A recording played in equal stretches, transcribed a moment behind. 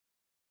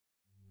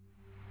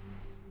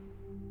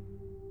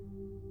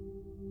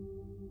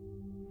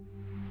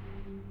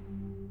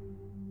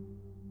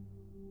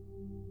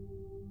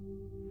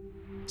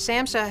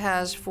SAMHSA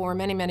has for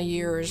many, many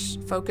years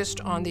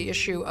focused on the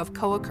issue of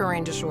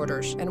co-occurring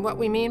disorders. And what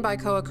we mean by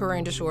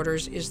co-occurring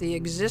disorders is the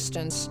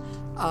existence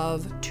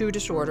of two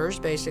disorders,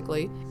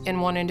 basically,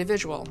 in one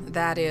individual.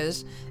 That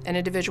is, an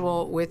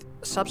individual with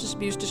substance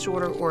abuse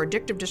disorder or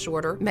addictive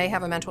disorder may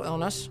have a mental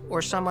illness,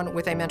 or someone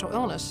with a mental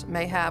illness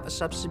may have a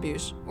substance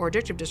abuse or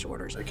addictive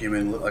disorders. I came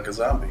in like a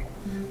zombie.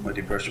 My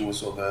depression was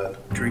so bad.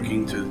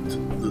 Drinking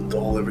to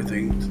dull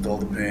everything, to dull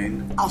the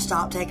pain. I'll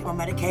stop taking my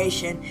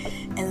medication,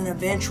 and then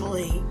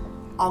eventually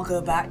I'll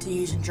go back to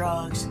using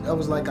drugs. I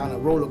was like on a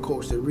roller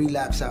coaster,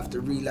 relapse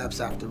after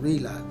relapse after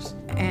relapse.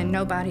 And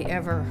nobody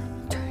ever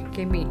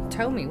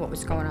told me what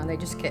was going on. They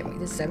just kept me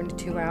the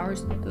 72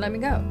 hours and let me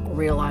go.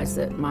 Realized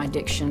that my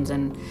addictions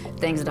and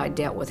things that I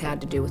dealt with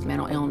had to do with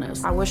mental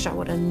illness. I wish I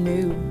would have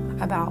knew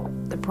about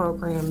the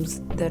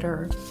programs that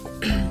are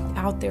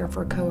out there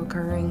for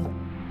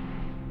co-occurring.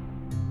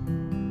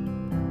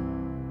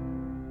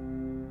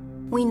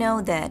 We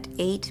know that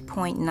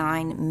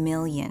 8.9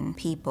 million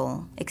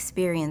people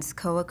experience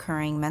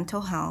co-occurring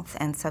mental health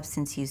and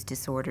substance use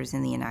disorders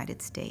in the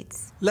United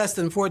States. Less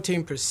than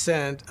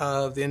 14%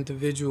 of the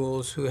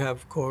individuals who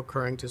have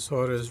co-occurring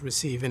disorders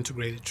receive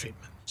integrated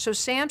treatment. So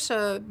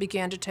SAMHSA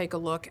began to take a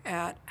look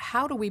at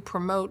how do we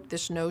promote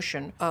this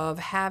notion of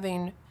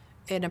having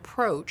an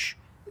approach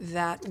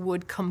that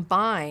would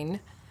combine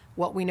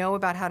what we know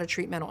about how to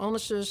treat mental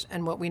illnesses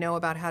and what we know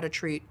about how to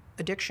treat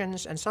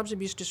addictions and substance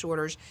abuse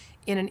disorders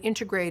in an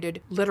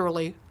integrated,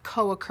 literally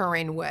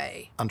co-occurring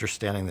way.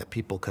 Understanding that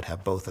people could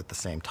have both at the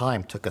same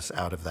time took us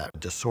out of that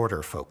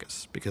disorder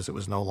focus, because it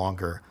was no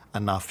longer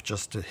enough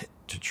just to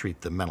treat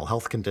the mental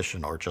health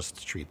condition or just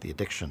to treat the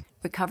addiction.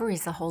 Recovery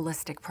is a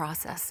holistic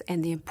process,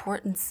 and the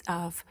importance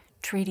of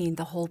treating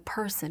the whole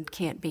person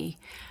can't be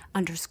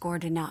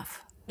underscored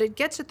enough. It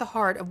gets at the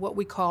heart of what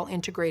we call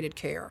integrated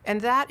care,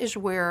 and that is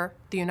where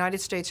the United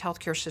States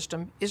healthcare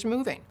system is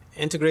moving.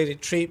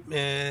 Integrated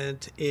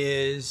treatment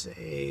is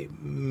a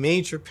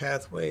major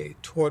pathway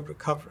toward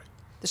recovery.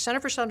 The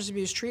Center for Substance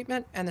Abuse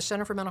Treatment and the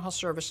Center for Mental Health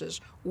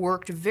Services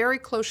worked very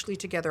closely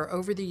together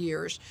over the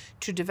years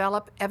to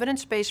develop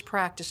evidence-based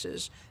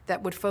practices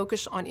that would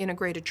focus on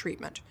integrated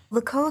treatment.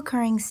 The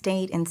co-occurring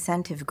state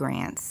incentive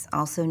grants,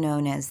 also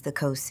known as the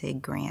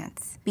COSIG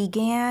grants,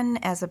 began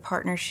as a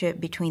partnership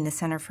between the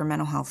Center for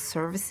Mental Health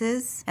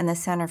Services and the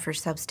Center for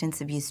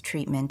Substance Abuse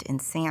Treatment in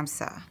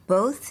SAMHSA.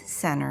 Both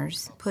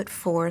centers put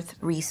forth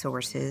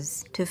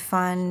resources to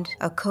fund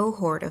a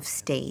cohort of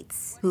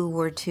states who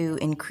were to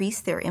increase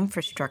their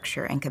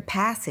infrastructure and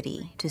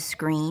capacity to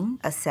screen,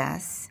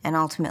 assess, and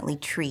ultimately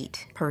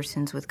treat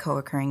persons with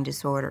co-occurring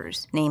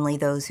disorders, namely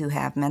those who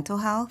have mental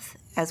health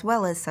as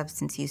well as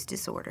substance use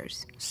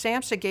disorders.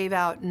 SAMHSA gave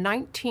out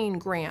 19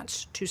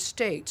 grants to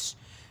states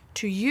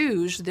to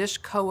use this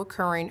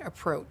co-occurring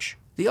approach.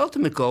 The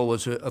ultimate goal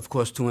was, of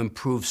course, to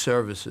improve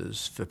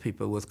services for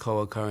people with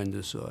co-occurring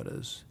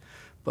disorders.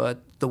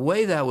 But the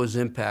way that was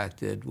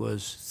impacted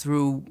was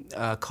through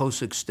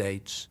COSIG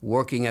states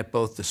working at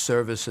both the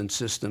service and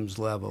systems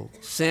level.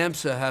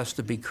 SAMHSA has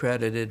to be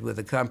credited with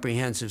a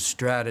comprehensive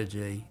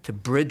strategy to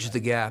bridge the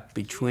gap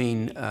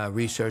between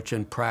research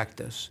and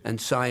practice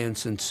and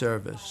science and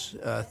service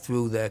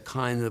through the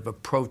kind of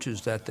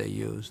approaches that they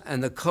used.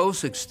 And the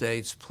COSIG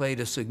states played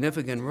a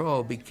significant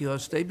role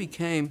because they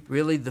became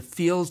really the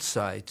field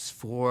sites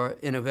for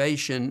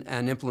innovation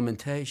and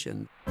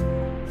implementation.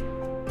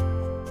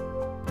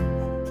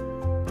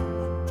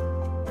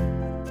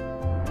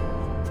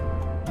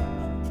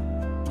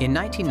 In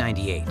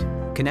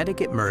 1998,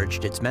 Connecticut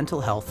merged its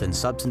mental health and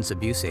substance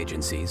abuse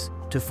agencies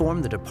to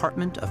form the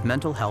Department of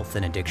Mental Health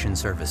and Addiction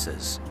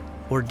Services,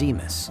 or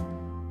DMAS,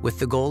 with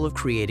the goal of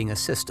creating a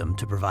system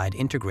to provide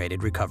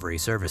integrated recovery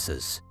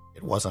services.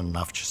 It wasn't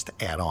enough just to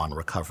add on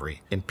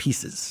recovery in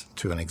pieces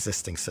to an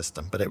existing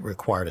system, but it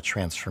required a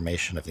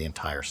transformation of the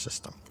entire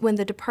system. When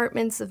the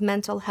departments of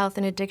mental health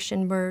and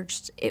addiction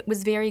merged, it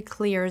was very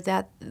clear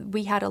that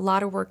we had a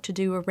lot of work to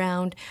do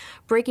around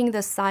breaking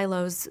the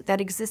silos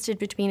that existed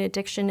between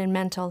addiction and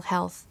mental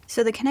health.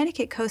 So the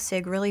Connecticut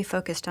COSIG really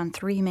focused on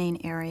three main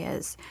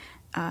areas: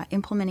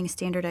 implementing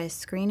standardized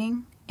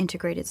screening,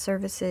 integrated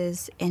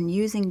services, and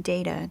using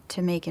data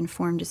to make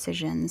informed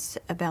decisions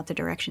about the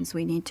directions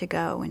we need to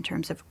go in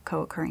terms of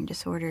co-occurring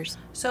disorders.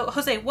 So,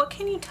 Jose, what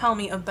can you tell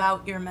me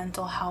about your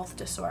mental health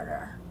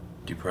disorder?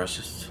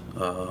 Depressed,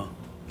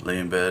 lay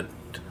in bed,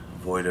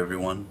 avoid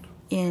everyone.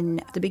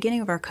 In the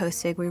beginning of our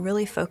COSIG, we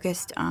really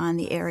focused on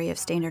the area of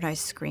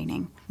standardized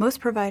screening.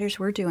 Most providers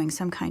were doing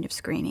some kind of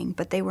screening,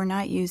 but they were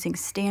not using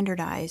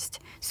standardized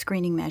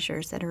screening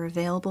measures that are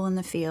available in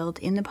the field,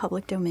 in the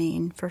public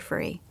domain, for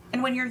free.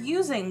 And when you're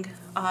using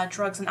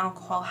drugs and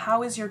alcohol,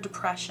 how is your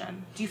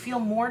depression? Do you feel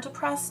more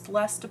depressed,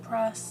 less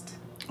depressed?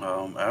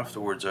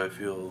 Afterwards, I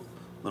feel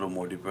a little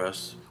more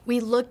depressed. We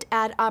looked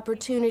at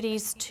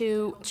opportunities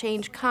to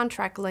change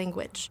contract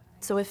language.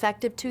 So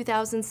effective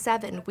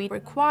 2007, we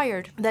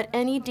required that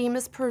any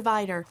DEMIS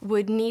provider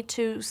would need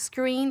to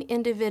screen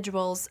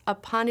individuals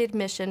upon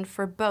admission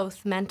for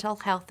both mental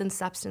health and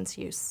substance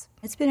use.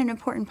 It's been an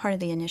important part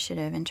of the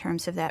initiative in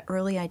terms of that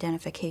early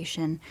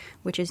identification,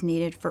 which is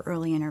needed for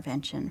early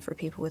intervention for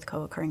people with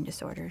co-occurring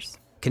disorders.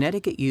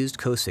 Connecticut used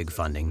COSIG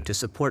funding to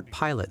support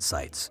pilot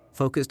sites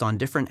focused on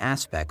different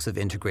aspects of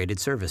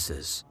integrated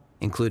services,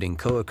 including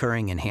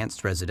co-occurring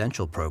enhanced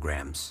residential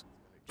programs,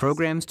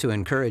 programs to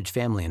encourage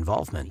family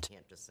involvement,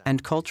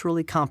 and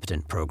culturally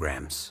competent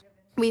programs.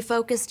 We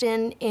focused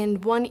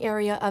in one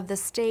area of the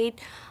state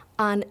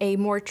on a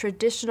more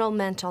traditional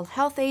mental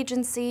health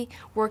agency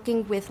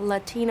working with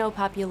Latino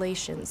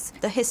populations.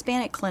 The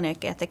Hispanic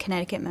Clinic at the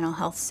Connecticut Mental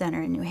Health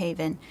Center in New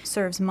Haven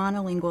serves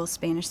monolingual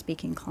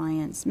Spanish-speaking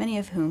clients, many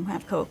of whom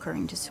have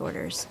co-occurring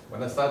disorders.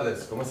 Buenas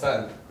tardes, ¿cómo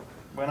están?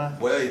 Buenas.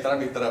 Voy a editar a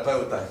mi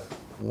terapeuta.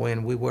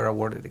 When we were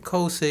awarded the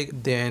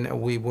COSIG,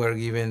 then we were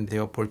given the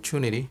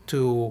opportunity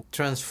to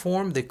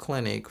transform the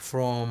clinic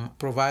from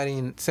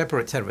providing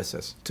separate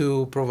services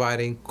to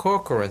providing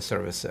co-occurrent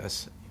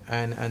services.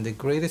 And the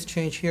greatest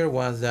change here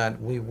was that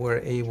we were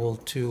able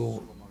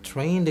to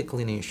train the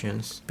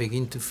clinicians,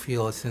 begin to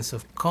feel a sense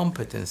of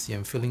competency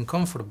and feeling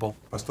comfortable.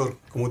 Pastor,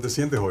 ¿cómo te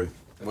sientes hoy?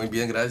 Muy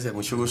bien, gracias.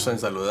 Mucho gusto en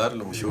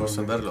saludarlo, mucho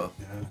gusto en verlo.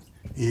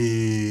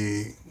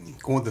 ¿Y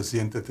cómo te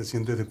sientes? ¿Te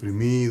sientes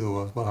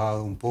deprimido? ¿Has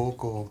bajado un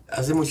poco?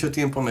 Hace mucho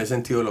tiempo me he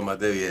sentido lo más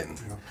de bien.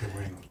 Qué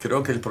bueno.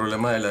 Creo que el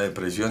problema de la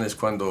depresión es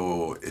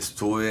cuando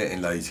estuve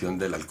en la adicción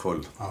del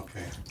alcohol.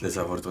 Okay.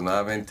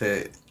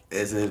 Desafortunadamente,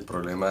 ese es el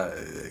problema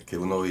que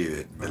uno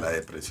vive, de la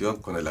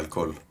depresión con el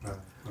alcohol.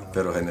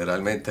 Pero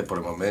generalmente, por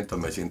el momento,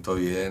 me siento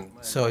bien.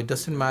 So it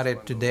doesn't matter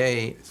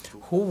today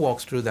who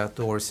walks through that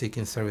door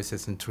seeking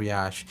services in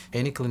triage.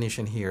 Any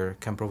clinician here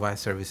can provide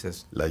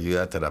services. La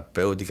ayuda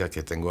terapéutica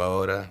que tengo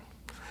ahora,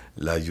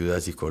 la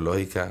ayuda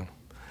psicológica,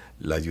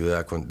 la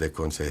ayuda de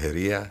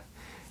consejería,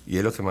 y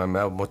es lo que más me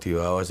ha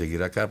motivado a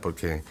seguir acá,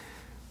 porque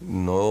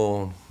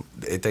no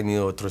he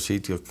tenido otro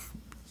sitio,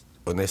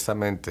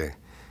 honestamente,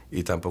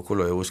 y tampoco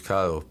lo he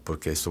buscado,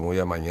 porque estoy muy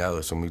amañado,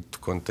 estoy muy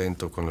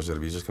contento con los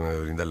servicios que me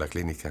brinda la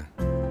clínica.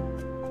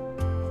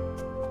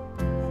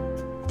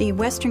 The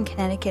Western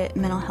Connecticut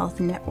Mental Health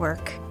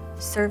Network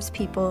serves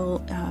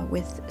people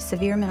with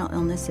severe mental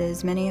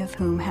illnesses, many of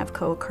whom have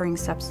co-occurring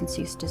substance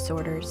use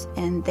disorders,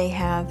 and they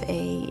have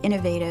an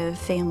innovative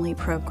family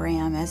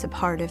program as a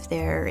part of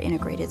their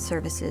integrated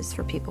services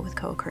for people with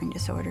co-occurring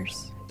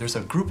disorders. There's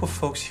a group of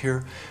folks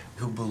here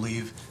who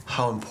believe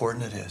how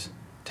important it is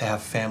to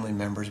have family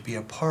members be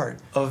a part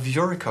of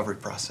your recovery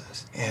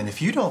process. And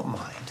if you don't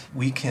mind,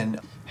 we can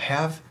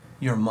have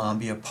your mom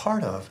be a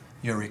part of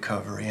your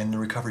recovery and the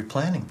recovery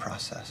planning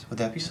process. Would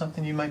that be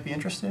something you might be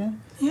interested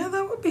in? Yeah,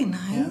 that would be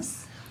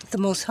nice. Yeah. The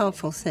most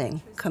helpful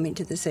thing coming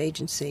to this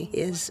agency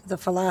is the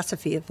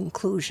philosophy of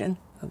inclusion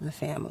of the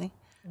family.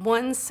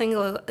 One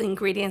single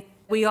ingredient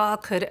we all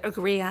could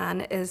agree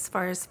on as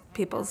far as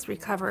people's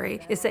recovery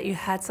is that you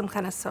had some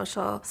kind of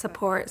social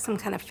support, some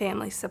kind of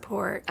family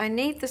support. I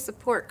need the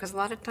support because a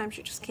lot of times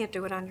you just can't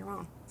do it on your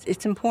own.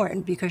 It's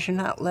important because you're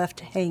not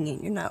left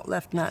hanging. You're not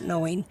left not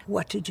knowing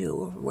what to do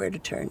or where to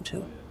turn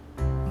to.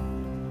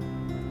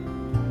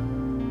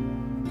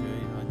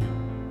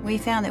 We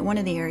found that one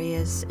of the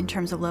areas in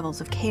terms of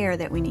levels of care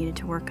that we needed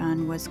to work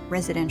on was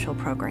residential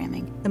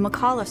programming. The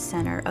McAuliffe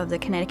Center of the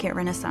Connecticut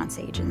Renaissance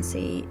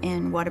Agency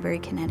in Waterbury,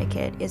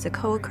 Connecticut is a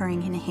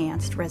co-occurring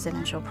enhanced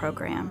residential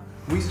program.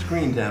 We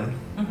screened him.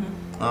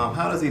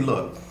 How does he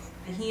look?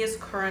 He is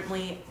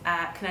currently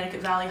at Connecticut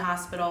Valley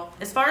Hospital.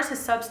 As far as his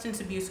substance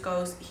abuse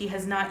goes, he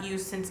has not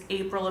used since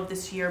April of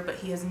this year, but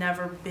he has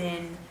never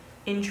been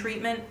in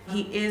treatment.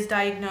 He is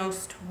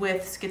diagnosed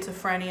with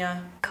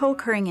schizophrenia.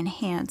 Co-occurring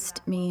enhanced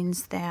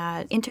means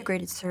that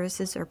integrated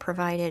services are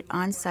provided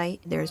on site.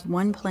 There's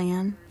one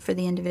plan for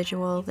the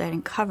individual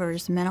that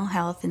covers mental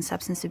health and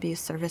substance abuse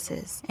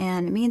services.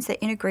 And it means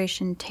that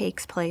integration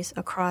takes place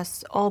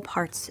across all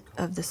parts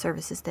of the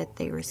services that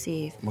they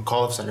receive.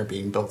 McAuliffe Center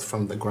being built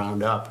from the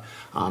ground up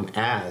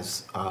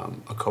as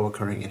a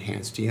co-occurring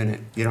enhanced unit.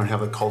 You don't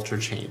have a culture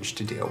change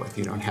to deal with.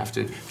 You don't have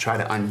to try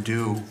to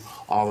undo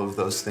all of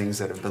those things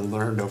that have been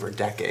learned over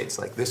decades,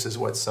 like this is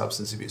what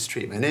substance abuse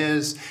treatment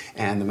is,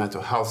 and the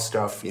mental health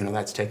stuff, you know,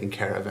 that's taken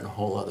care of in a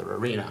whole other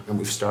arena. And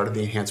we've started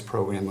the enhanced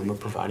program and we're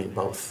providing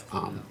both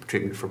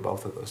treatment for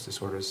both of those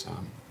disorders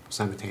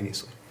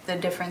simultaneously. The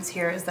difference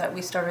here is that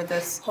we started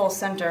this whole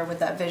center with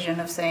that vision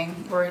of saying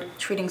we're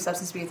treating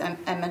substance abuse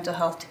and mental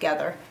health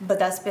together. But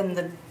that's been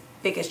the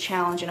biggest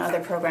challenge in other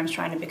programs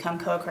trying to become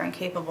co-occurring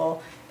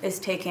capable, is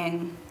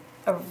taking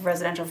a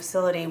residential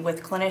facility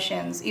with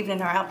clinicians, even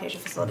in our outpatient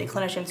facility,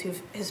 clinicians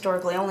who've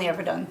historically only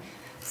ever done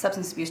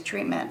substance abuse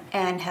treatment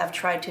and have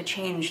tried to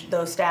change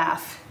those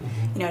staff,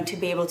 you know, to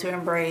be able to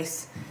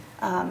embrace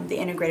the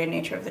integrated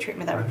nature of the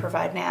treatment that we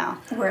provide now.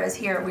 Whereas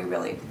here, we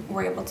really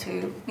were able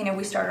to, you know,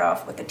 we started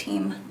off with a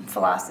team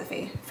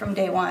philosophy from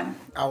day one.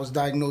 I was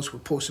diagnosed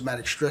with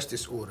post-traumatic stress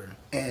disorder,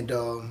 and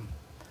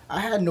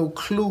I had no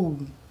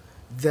clue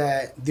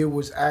that there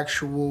was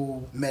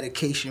actual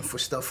medication for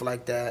stuff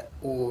like that,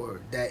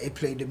 or that it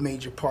played a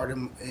major part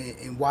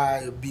in why I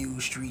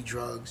abused street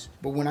drugs.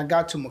 But when I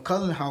got to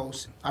McCullen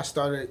House, I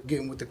started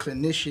getting with the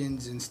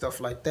clinicians and stuff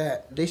like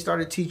that. They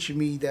started teaching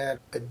me that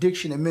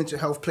addiction and mental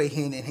health play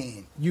hand in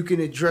hand. You can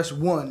address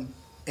one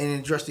and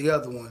address the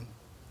other one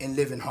and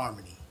live in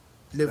harmony,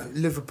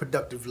 live a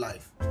productive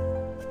life.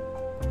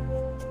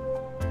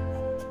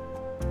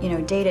 You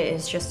know, data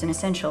is just an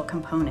essential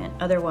component.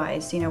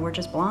 Otherwise, you know, we're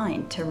just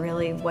blind to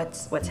really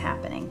what's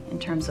happening in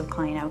terms of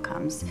client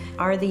outcomes.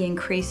 Are the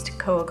increased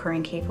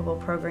co-occurring capable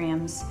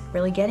programs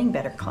really getting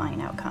better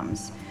client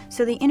outcomes?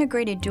 So the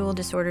Integrated Dual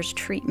Disorders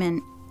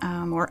Treatment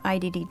or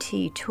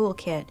IDDT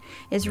toolkit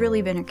has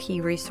really been a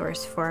key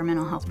resource for our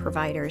mental health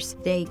providers.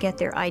 They get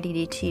their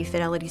IDDT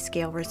fidelity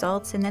scale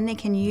results, and then they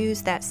can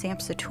use that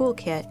SAMHSA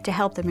toolkit to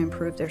help them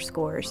improve their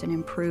scores and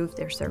improve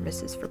their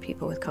services for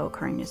people with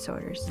co-occurring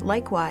disorders.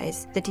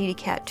 Likewise, the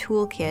DDCAT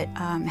toolkit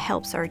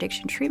helps our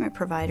addiction treatment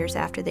providers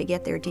after they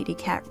get their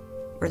DDCAT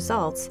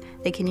results.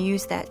 They can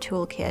use that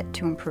toolkit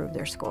to improve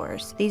their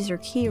scores. These are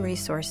key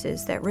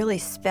resources that really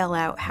spell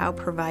out how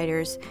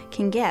providers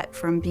can get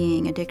from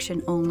being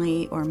addiction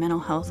only or mental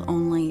health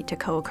only to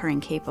co-occurring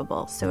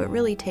capable. So it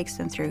really takes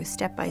them through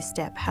step by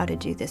step how to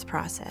do this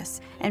process.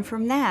 And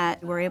from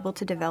that, we're able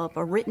to develop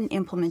a written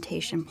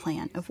implementation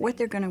plan of what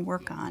they're going to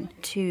work on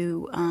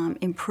to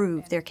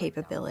improve their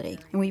capability.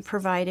 And we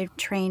provided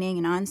training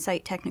and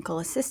on-site technical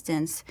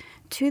assistance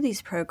to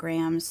these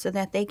programs so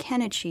that they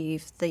can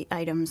achieve the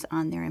items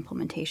on their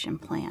implementation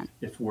plan.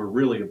 If we're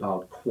really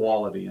about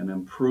quality and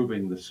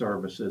improving the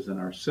services in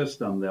our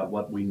system, that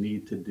what we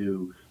need to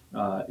do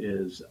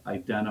is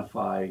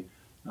identify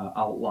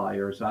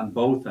outliers on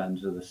both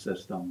ends of the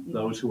system,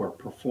 those who are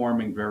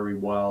performing very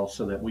well,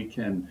 so that we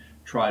can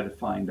try to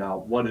find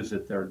out what is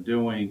it they're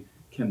doing,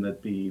 can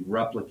that be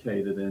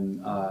replicated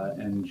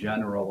and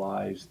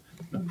generalized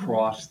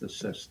across the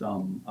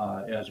system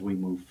as we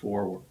move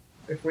forward.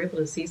 If we're able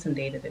to see some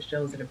data that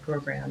shows that a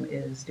program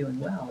is doing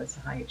well, it's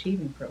a high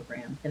achieving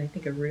program, then I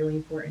think a really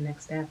important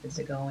next step is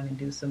to go in and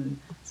do some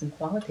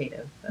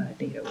qualitative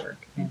data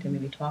work and to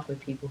maybe talk with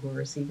people who are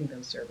receiving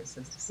those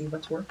services to see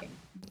what's working.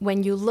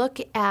 When you look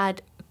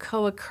at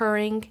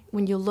co-occurring,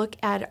 when you look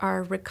at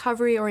our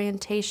recovery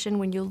orientation,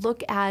 when you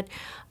look at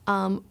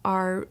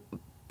our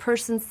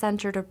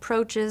person-centered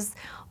approaches,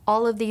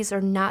 all of these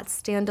are not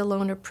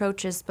standalone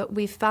approaches, but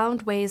we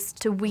found ways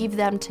to weave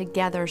them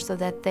together so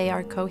that they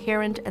are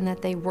coherent and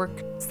that they work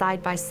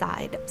side by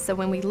side. So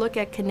when we look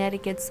at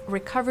Connecticut's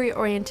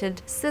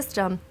recovery-oriented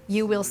system,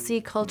 you will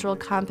see cultural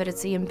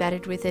competency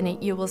embedded within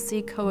it. You will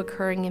see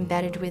co-occurring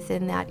embedded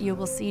within that. You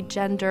will see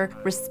gender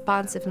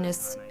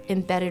responsiveness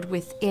embedded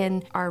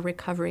within our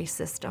recovery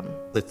system.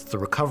 It's the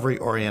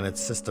recovery-oriented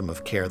system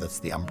of care that's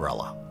the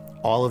umbrella.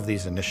 All of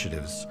these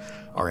initiatives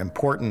are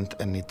important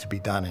and need to be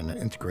done in an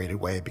integrated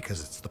way because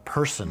it's the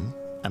person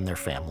and their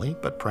family,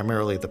 but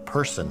primarily the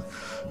person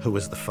who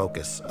is the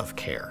focus of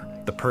care.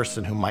 The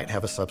person who might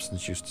have a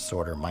substance use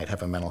disorder, might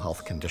have a mental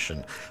health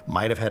condition,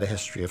 might have had a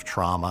history of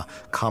trauma,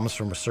 comes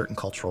from a certain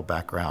cultural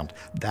background.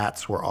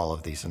 That's where all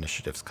of these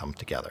initiatives come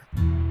together.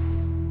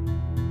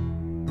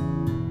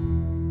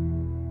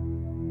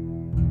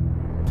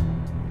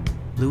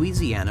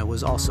 Louisiana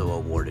was also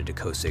awarded a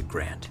COSIG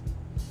grant,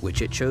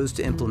 which it chose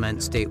to implement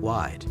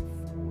statewide,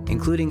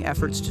 including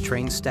efforts to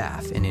train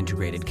staff in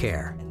integrated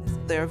care.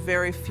 There are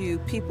very few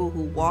people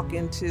who walk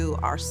into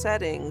our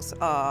settings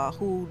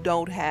who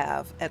don't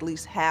have, at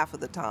least half of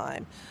the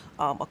time,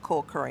 a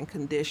co-occurring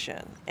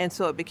condition. And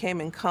so it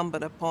became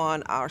incumbent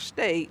upon our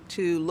state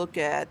to look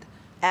at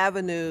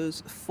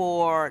avenues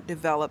for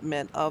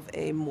development of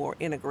a more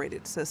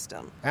integrated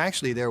system.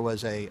 Actually, there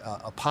was a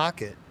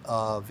pocket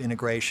of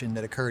integration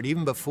that occurred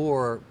even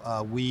before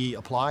we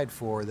applied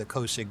for the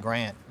COSIG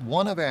grant.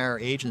 One of our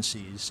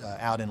agencies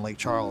out in Lake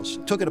Charles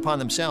took it upon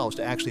themselves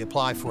to actually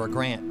apply for a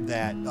grant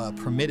that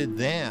permitted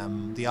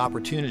them the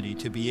opportunity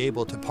to be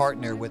able to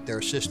partner with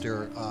their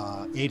sister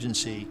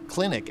agency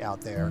clinic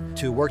out there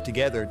to work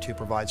together to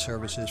provide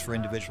services for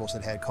individuals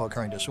that had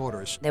co-occurring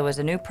disorders. There was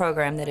a new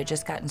program that had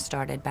just gotten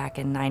started back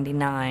in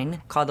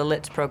 '99 called the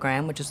LITS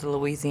program, which is the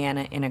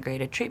Louisiana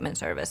Integrated Treatment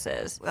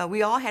Services.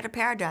 We all had a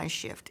paradigm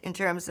shift in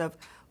terms of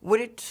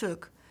what it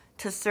took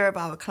to serve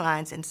our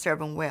clients and serve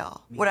them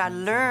well. What I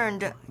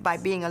learned by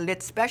being a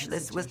LIT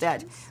specialist was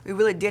that we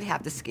really did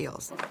have the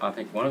skills. I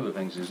think one of the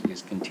things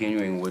is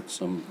continuing with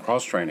some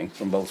cross-training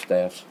from both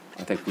staffs.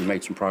 I think we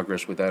made some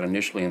progress with that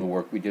initially in the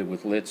work we did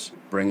with LITS,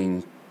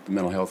 bringing the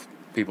mental health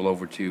people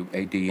over to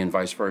AD and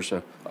vice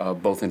versa,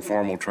 both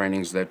informal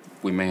trainings that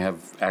we may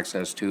have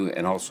access to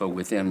and also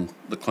within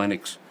the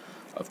clinics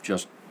of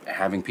just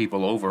having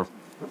people over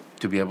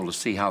to be able to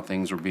see how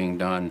things are being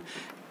done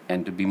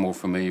and to be more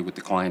familiar with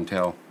the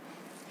clientele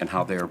and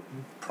how they're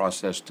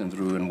processed and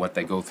through and what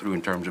they go through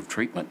in terms of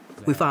treatment.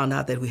 We found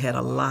out that we had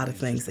a lot of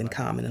things in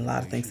common and a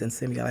lot of things in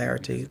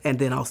similarity, and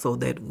then also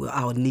that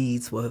our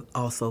needs were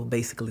also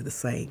basically the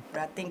same.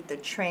 But I think the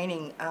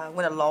training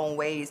went a long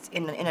ways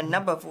in a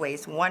number of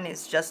ways. One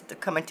is just the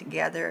coming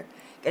together,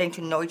 getting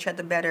to know each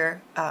other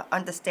better,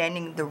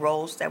 understanding the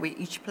roles that we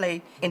each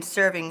play in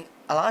serving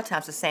a lot of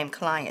times the same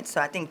client. So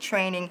I think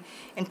training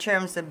in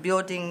terms of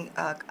building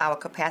our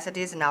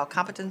capacities and our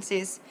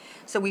competencies,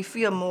 so we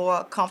feel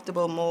more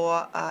comfortable,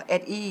 more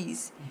at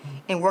ease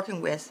in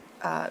working with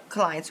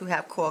clients who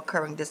have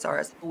co-occurring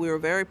disorders. We were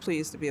very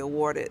pleased to be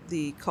awarded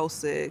the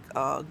COSIG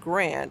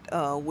grant,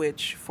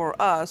 which for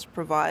us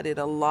provided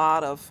a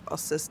lot of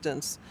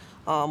assistance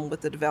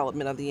with the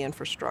development of the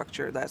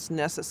infrastructure that's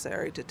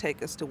necessary to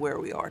take us to where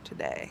we are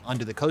today.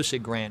 Under the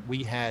COSIG grant,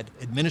 we had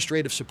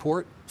administrative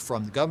support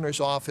from the governor's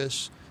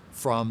office,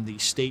 from the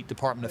State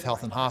Department of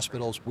Health and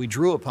Hospitals. We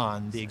drew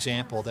upon the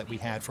example that we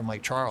had from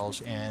Lake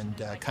Charles and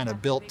kind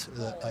of built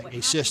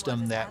a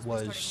system that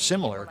was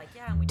similar.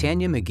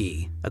 Tanya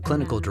McGee, a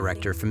clinical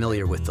director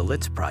familiar with the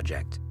LITS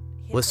project,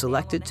 was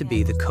selected to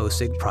be the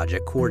COSIG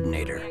project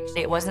coordinator.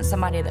 It wasn't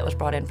somebody that was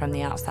brought in from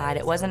the outside.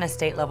 It wasn't a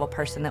state-level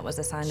person that was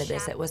assigned to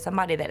this. It was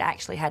somebody that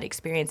actually had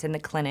experience in the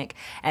clinic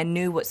and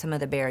knew what some of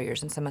the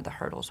barriers and some of the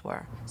hurdles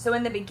were. So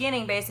in the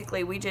beginning,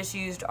 basically, we just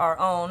used our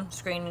own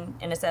screening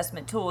and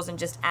assessment tools and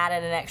just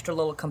added an extra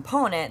little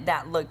component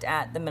that looked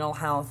at the mental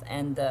health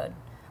and the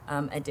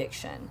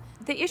addiction.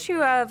 The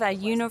issue of a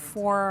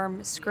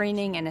uniform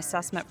screening and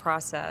assessment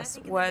process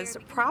was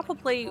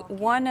probably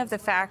one of the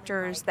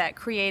factors that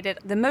created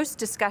the most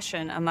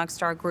discussion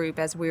amongst our group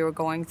as we were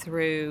going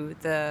through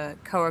the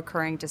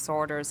co-occurring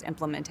disorders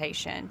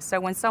implementation. So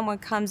when someone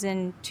comes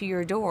into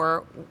your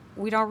door,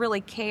 we don't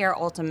really care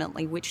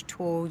ultimately which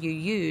tool you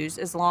use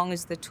as long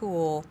as the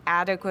tool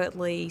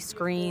adequately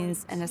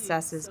screens and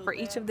assesses for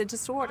each of the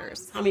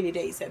disorders. How many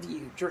days have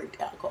you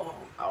drank alcohol?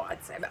 Oh,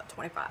 I'd say about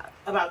 25.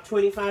 About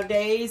 25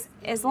 days?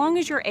 As long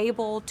as you're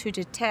able to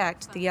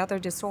detect the other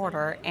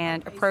disorder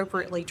and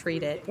appropriately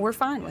treat it, we're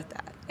fine with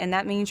that. And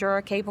that means you're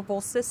a capable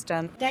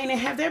system. Dana,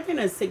 have there been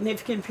a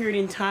significant period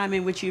in time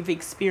in which you've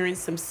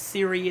experienced some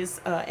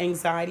serious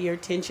anxiety or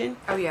tension?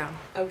 Oh, yeah.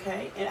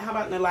 Okay. And how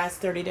about in the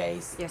last 30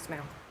 days? Yes,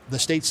 ma'am. The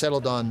state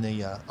settled on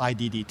the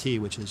IDDT,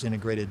 which is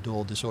Integrated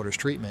Dual Disorders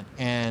Treatment,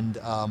 and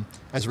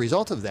as a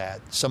result of that,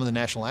 some of the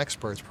national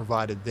experts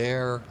provided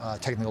their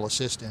technical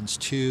assistance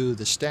to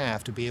the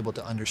staff to be able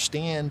to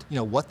understand,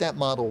 what that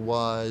model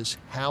was,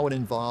 how it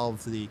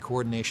involved the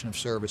coordination of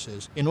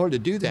services. In order to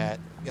do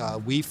that,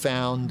 we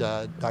found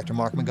Dr.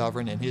 Mark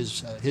McGovern and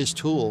his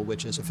tool,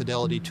 which is a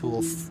fidelity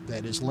tool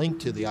that is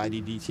linked to the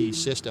IDDT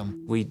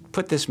system. We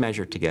put this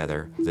measure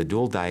together, the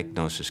Dual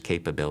Diagnosis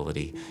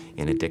Capability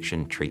in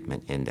Addiction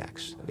Treatment Index.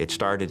 It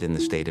started in the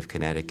state of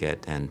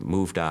Connecticut and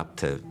moved up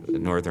to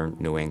northern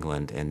New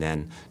England and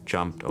then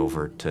jumped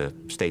over to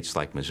states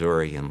like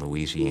Missouri and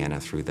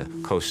Louisiana through the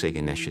COSIG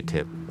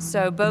initiative.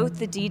 So both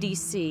the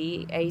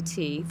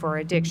DDC-AT for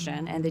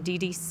addiction and the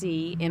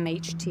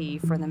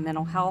DDC-MHT for the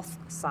mental health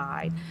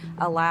side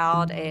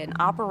allowed an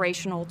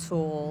operational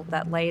tool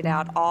that laid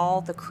out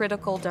all the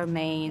critical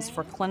domains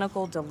for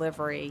clinical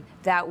delivery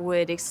that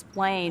would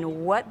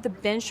explain what the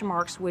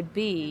benchmarks would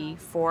be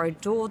for a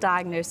dual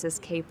diagnosis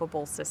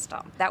capable system.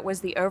 That was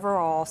the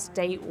overall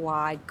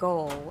statewide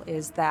goal,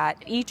 is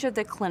that each of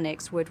the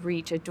clinics would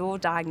reach a dual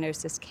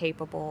diagnosis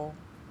capable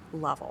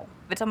level.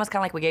 It's almost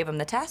kind of like we gave them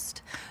the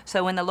test.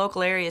 So when the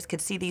local areas could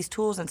see these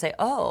tools and say,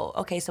 oh,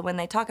 okay, so when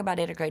they talk about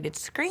integrated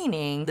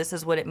screening, this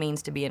is what it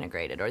means to be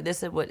integrated, or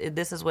this is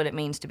what it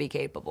means to be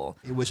capable.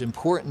 It was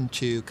important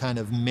to kind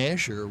of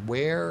measure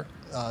where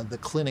the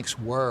clinics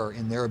were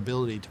in their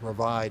ability to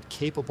provide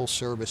capable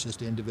services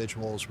to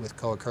individuals with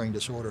co-occurring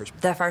disorders.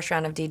 The first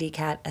round of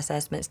DDCAT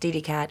assessments,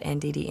 DDCAT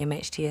and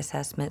DDMHT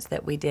assessments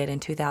that we did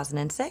in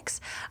 2006,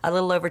 a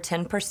little over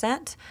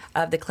 10%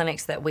 of the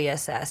clinics that we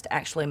assessed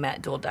actually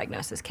met dual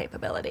diagnosis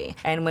capability.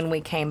 And when we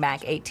came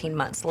back 18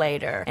 months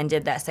later and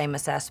did that same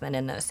assessment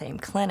in those same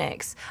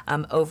clinics,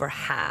 over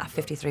half,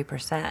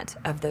 53%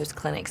 of those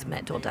clinics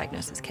met dual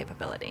diagnosis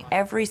capability.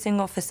 Every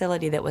single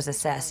facility that was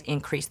assessed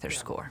increased their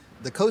score.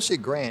 The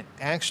COSIG grant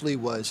actually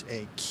was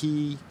a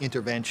key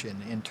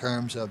intervention in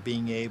terms of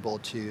being able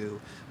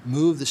to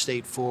move the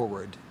state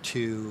forward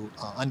to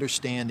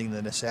understanding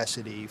the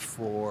necessity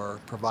for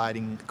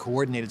providing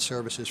coordinated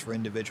services for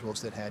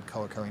individuals that had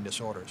co-occurring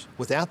disorders.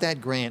 Without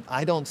that grant,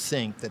 I don't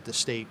think that the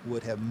state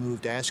would have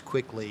moved as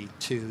quickly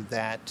to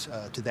that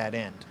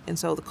end. And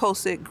so the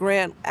COSIG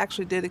grant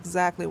actually did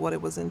exactly what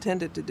it was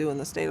intended to do in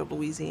the state of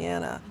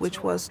Louisiana,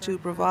 which was to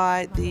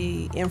provide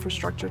the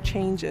infrastructure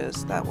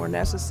changes that were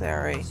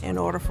necessary in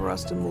order for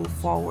us to move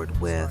forward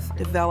with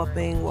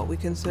developing what we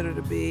consider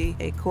to be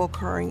a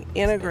co-occurring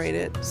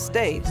integrated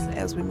state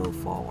as we move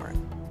forward.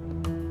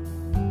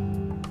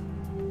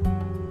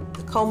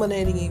 The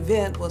culminating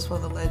event was for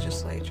the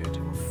legislature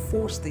to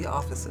force the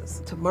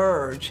offices to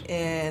merge.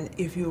 And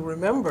if you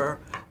remember,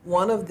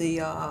 one of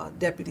the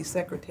deputy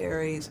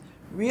secretaries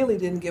really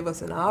didn't give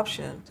us an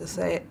option to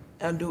say,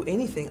 do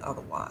anything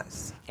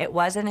otherwise. It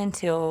wasn't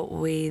until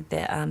the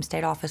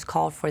state office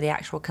called for the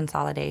actual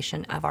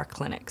consolidation of our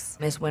clinics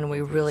is when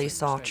we really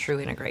saw true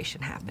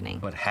integration happening.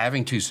 But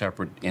having two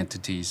separate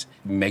entities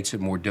makes it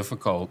more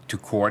difficult to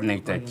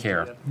coordinate that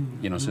care,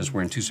 since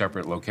we're in two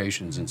separate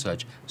locations and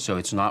such. So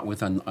it's not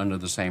under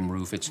the same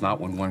roof. It's not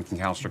when one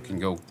counselor can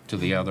go to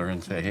the other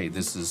and say, hey,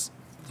 this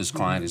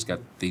client has got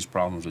these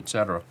problems, et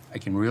cetera. I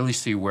can really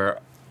see where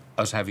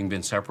us having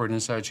been separate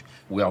and such,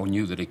 we all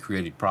knew that it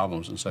created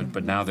problems and such,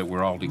 but now that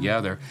we're all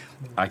together,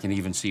 I can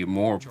even see it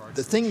more.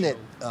 The thing that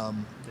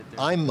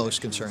I'm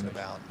most concerned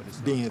about,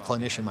 being a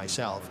clinician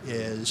myself,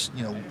 is,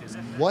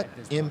 what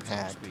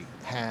impact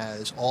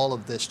has all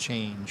of this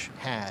change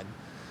had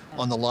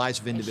on the lives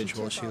of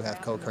individuals who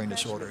have co-occurring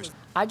disorders?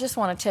 I just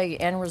want to tell you,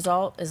 end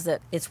result is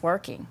that it's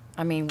working.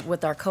 I mean,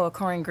 with our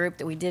co-occurring group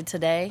that we did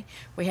today,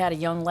 we had a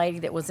young lady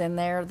that was in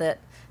there that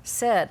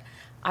said,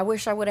 I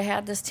wish I would have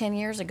had this 10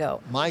 years ago.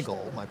 My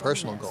goal, my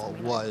personal goal,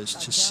 was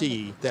to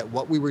see that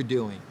what we were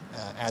doing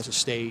as a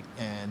state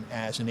and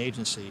as an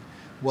agency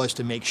was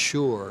to make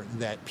sure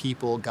that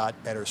people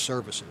got better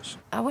services.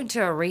 I went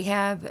to a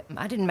rehab.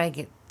 I didn't make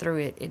it through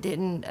it. It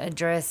didn't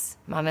address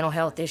my mental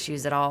health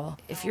issues at all.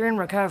 If you're in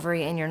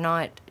recovery and you're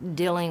not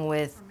dealing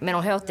with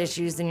mental health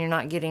issues, then you're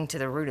not getting to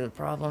the root of the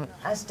problem.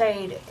 I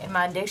stayed in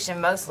my addiction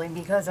mostly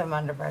because of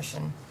my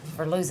depression.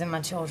 For losing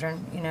my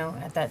children,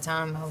 at that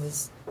time I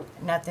was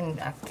nothing,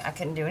 I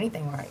couldn't do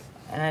anything right.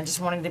 And I just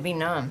wanted to be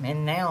numb.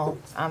 And now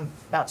I'm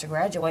about to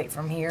graduate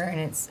from here,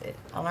 and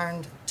I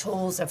learned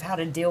tools of how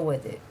to deal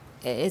with it.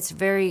 It's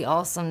very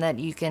awesome that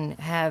you can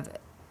have,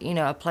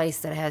 a place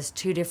that has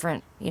two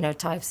different,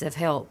 types of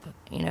help,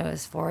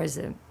 as far as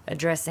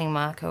addressing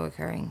my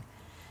co-occurring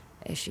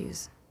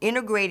issues.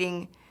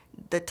 Integrating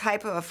the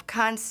type of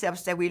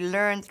concepts that we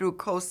learn through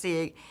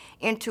COSIG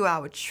into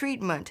our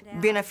treatment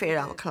benefit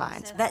our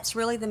clients. That's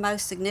really the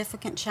most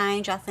significant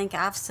change I think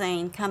I've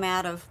seen come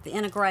out of the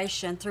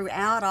integration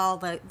throughout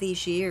all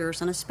these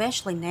years, and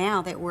especially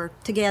now that we're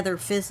together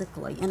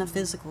physically, in a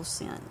physical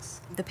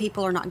sense. The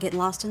people are not getting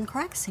lost in the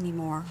cracks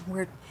anymore.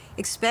 We're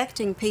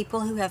expecting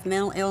people who have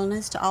mental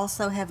illness to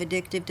also have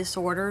addictive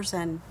disorders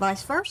and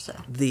vice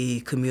versa.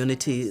 The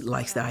community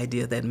likes the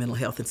idea that mental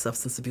health and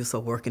substance abuse are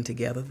working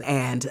together,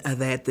 and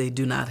that they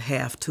do not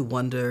have to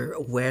wonder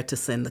where to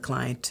send the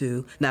client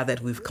to. Now that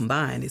we've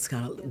combined, it's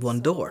kind of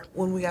one door.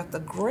 When we got the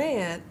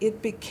grant,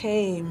 it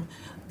became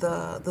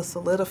the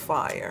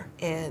solidifier,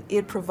 and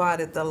it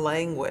provided the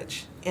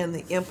language and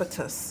the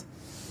impetus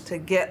to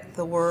get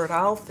the word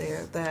out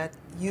there that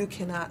you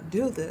cannot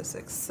do this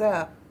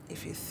except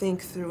if you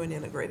think through an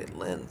integrated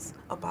lens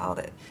about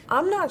it.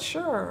 I'm not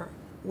sure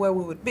where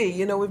we would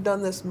be. We've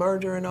done this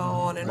merger and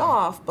on and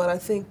off, but I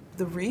think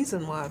the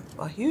reason why,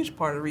 a huge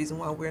part of the reason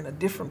why we're in a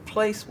different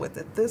place with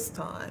it this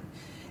time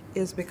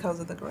is because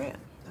of the grant.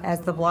 As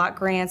the block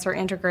grants are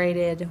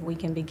integrated, we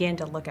can begin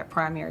to look at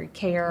primary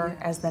care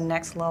as the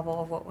next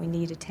level of what we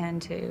need to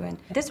tend to. And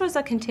this was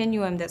a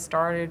continuum that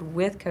started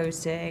with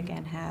COSIG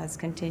and has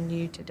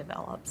continued to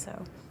develop.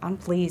 So I'm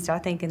pleased. I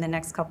think in the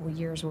next couple of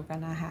years, we're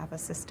going to have a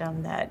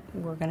system that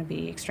we're going to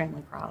be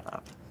extremely proud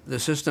of. The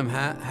system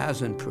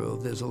has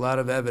improved. There's a lot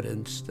of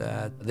evidence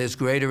that there's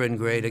greater and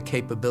greater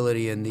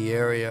capability in the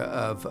area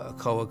of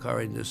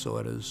co-occurring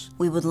disorders.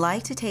 We would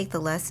like to take the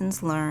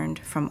lessons learned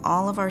from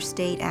all of our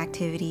state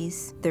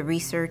activities, the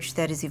research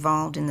that has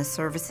evolved in the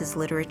services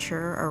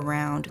literature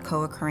around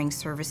co-occurring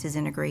services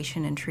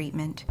integration and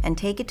treatment, and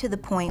take it to the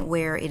point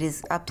where it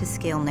is up to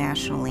scale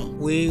nationally.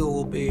 We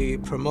will be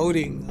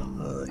promoting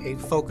a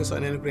focus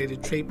on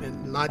integrated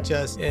treatment, not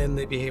just in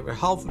the behavioral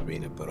health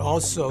arena, but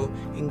also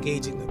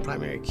engaging the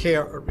primary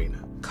care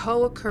arena.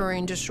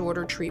 Co-occurring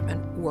disorder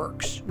treatment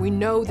works. We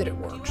know that it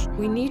works.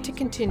 We need to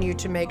continue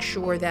to make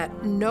sure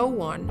that no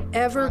one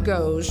ever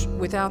goes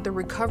without the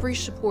recovery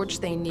supports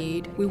they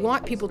need. We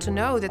want people to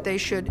know that they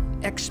should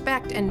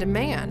expect and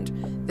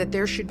demand that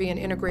there should be an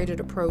integrated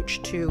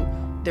approach to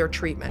their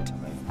treatment.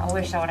 I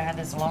wish I would have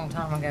had this a long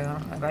time ago. I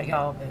don't know about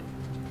y'all, but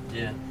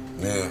yeah,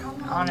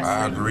 honestly,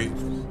 I agree.